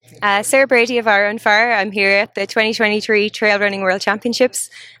Sarah Brady of Our Own Fire. I'm here at the 2023 Trail Running World Championships,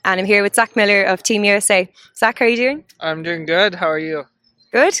 and I'm here with Zach Miller of Team USA. Zach, how are you doing? I'm doing good. How are you?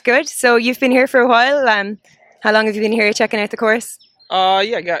 Good, good. So you've been here for a while. How long have you been here checking out the course?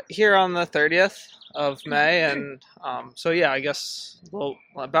 Yeah, I got here on the 30th of May, and I guess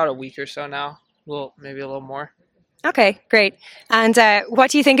about a week or so now. Maybe a little more. Okay, great. And what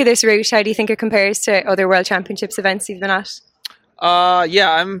do you think of this route? How do you think it compares to other World Championships events you've been at?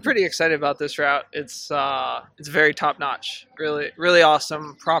 Yeah, I'm pretty excited about this route. It's very top notch. Really, really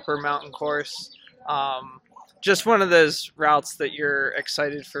awesome, proper mountain course. Just one of those routes that you're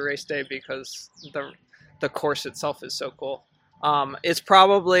excited for race day because the course itself is so cool. It's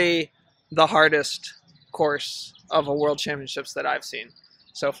probably the hardest course of a World Championships that I've seen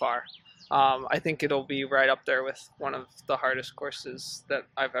so far. I think it'll be right up there with one of the hardest courses that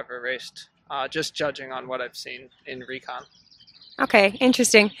I've ever raced, just judging on what I've seen in recon. Okay,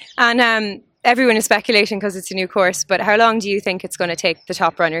 interesting. And everyone is speculating because it's a new course, but how long do you think it's going to take the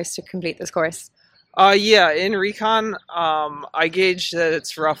top runners to complete this course? Yeah, in recon, I gauge that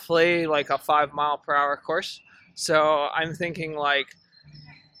it's roughly like a 5 mile per hour course. So I'm thinking like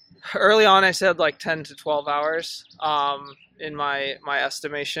early on I said like 10 to 12 hours in my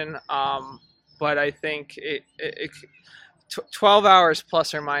estimation. But I think it 12 hours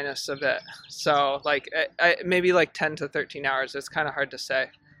plus or minus a bit. So like maybe like 10 to 13 hours. It's kind of hard to say.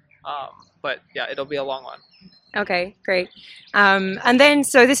 But yeah, it'll be a long one. Okay, great. And then,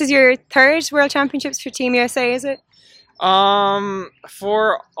 so this is your third World Championships for Team USA, is it?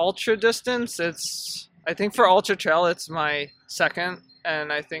 For ultra distance, I think for ultra trail, it's my second.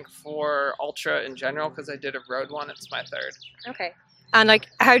 And I think for ultra in general, because I did a road one, it's my third. Okay. And like,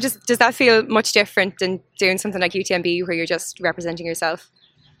 how does that feel much different than doing something like UTMB where you're just representing yourself?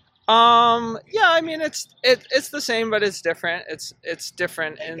 Yeah, I mean it's the same, but it's different. It's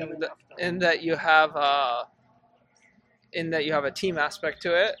different in that you have a team aspect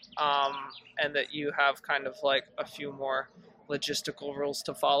to it, and that you have kind of like a few more logistical rules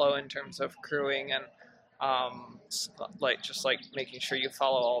to follow in terms of crewing and just making sure you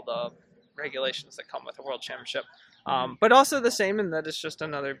follow all the regulations that come with a world championship. But also the same in that it's just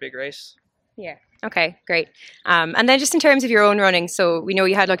another big race. Yeah. Okay, great. And then just in terms of your own running, so we know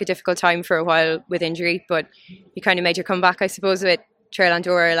you had like a difficult time for a while with injury, but you kind of made your comeback, I suppose, with Trail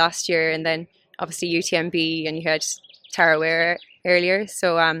Andorra last year, and then obviously UTMB, and you had Tarawera earlier.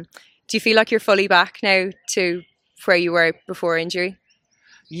 So do you feel like you're fully back now to where you were before injury?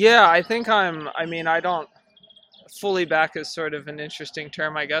 Yeah, I think I don't fully back is sort of an interesting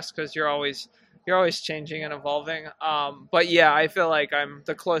term, I guess, because you're always changing and evolving. But yeah, I feel like I'm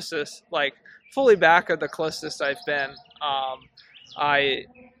the closest, like fully back or the closest I've been. I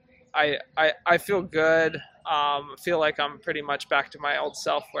feel good. Feel like I'm pretty much back to my old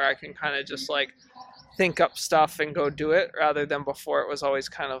self where I can kind of just like think up stuff and go do it, rather than before it was always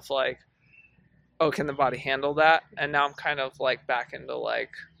kind of like, oh, can the body handle that? And now I'm kind of like back into like,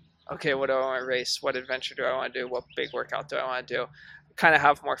 okay, what do I want to race? What adventure do I want to do? What big workout do I want to do? Kind of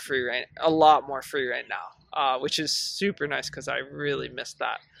have more free reign, a lot more free right now, which is super nice because I really missed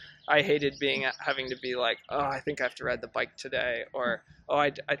that. I hated having to be like, oh, I think I have to ride the bike today, or oh,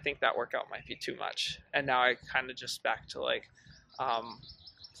 I think that workout might be too much. And now I kind of just back to like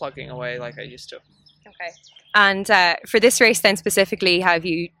plugging away like I used to. Okay. And for this race then specifically, have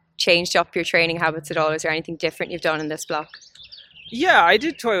you changed up your training habits at all? Is there anything different you've done in this block? Yeah, I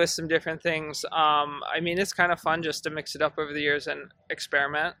did toy with some different things. I mean, it's kind of fun just to mix it up over the years and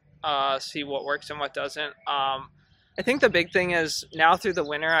experiment, see what works and what doesn't. I think the big thing is now through the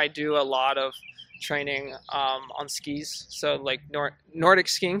winter, I do a lot of training on skis. So like Nordic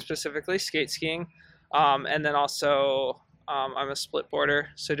skiing specifically, skate skiing. And then also I'm a split boarder,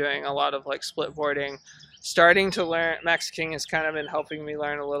 so doing a lot of like split boarding. Starting to learn, Max King has kind of been helping me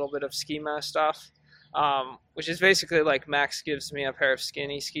learn a little bit of schema stuff. Which is basically like Max gives me a pair of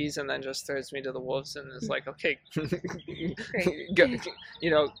skinny skis and then just throws me to the wolves and is like, okay,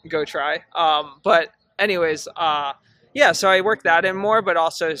 go try. But anyways, yeah, so I work that in more, but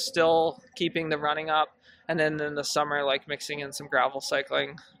also still keeping the running up. And then in the summer, like mixing in some gravel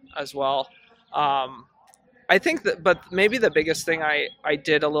cycling as well. I think that, but maybe the biggest thing I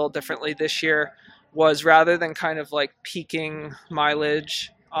did a little differently this year was rather than kind of like peaking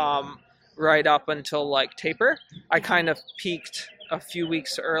mileage, right up until like taper, I kind of peaked a few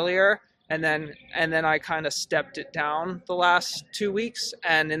weeks earlier, and then I kind of stepped it down the last 2 weeks.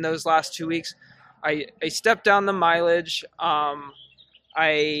 And in those last 2 weeks, I stepped down the mileage.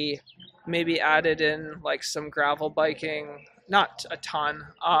 I maybe added in like some gravel biking, not a ton,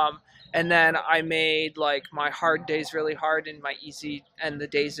 And then I made like my hard days really hard and my easy and the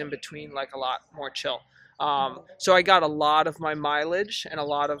days in between like a lot more chill. So I got a lot of my mileage and a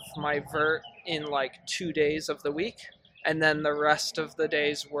lot of my vert in like 2 days of the week, and then the rest of the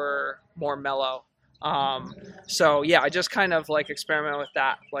days were more mellow. So yeah, I just kind of like experiment with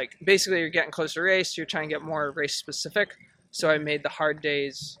that. Like basically, you're getting closer to race, you're trying to get more race specific. So I made the hard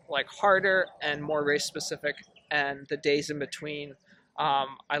days like harder and more race specific, and the days in between,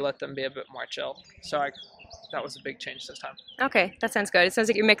 I let them be a bit more chill. So that was a big change this time. Okay, that sounds good. It sounds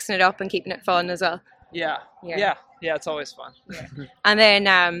like you're mixing it up and keeping it fun as well. Yeah. It's always fun. Yeah. And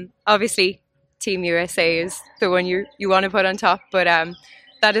then obviously Team USA is the one you want to put on top. But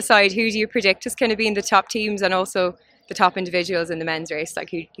that aside, who do you predict is kind of being the top teams and also the top individuals in the men's race? Like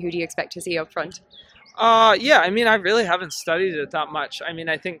who do you expect to see up front? Yeah, I mean, I really haven't studied it that much. I mean,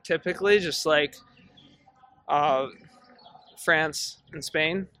 I think typically just like France and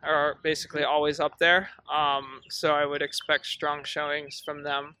Spain are basically always up there. So I would expect strong showings from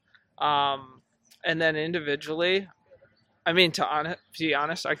them. And then individually, I mean, to be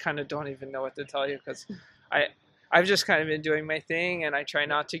honest, I kind of don't even know what to tell you because I've just kind of been doing my thing, and I try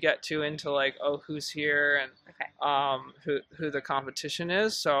not to get too into like, oh, who's here and who the competition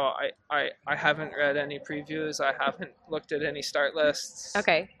is. So I haven't read any previews. I haven't looked at any start lists.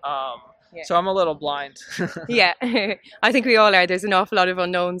 Okay. Yeah. So I'm a little blind. Yeah, I think we all are. There's an awful lot of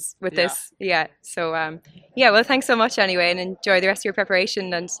unknowns with this. Yeah. So, well, thanks so much anyway, and enjoy the rest of your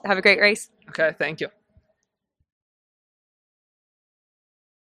preparation and have a great race. Okay, thank you.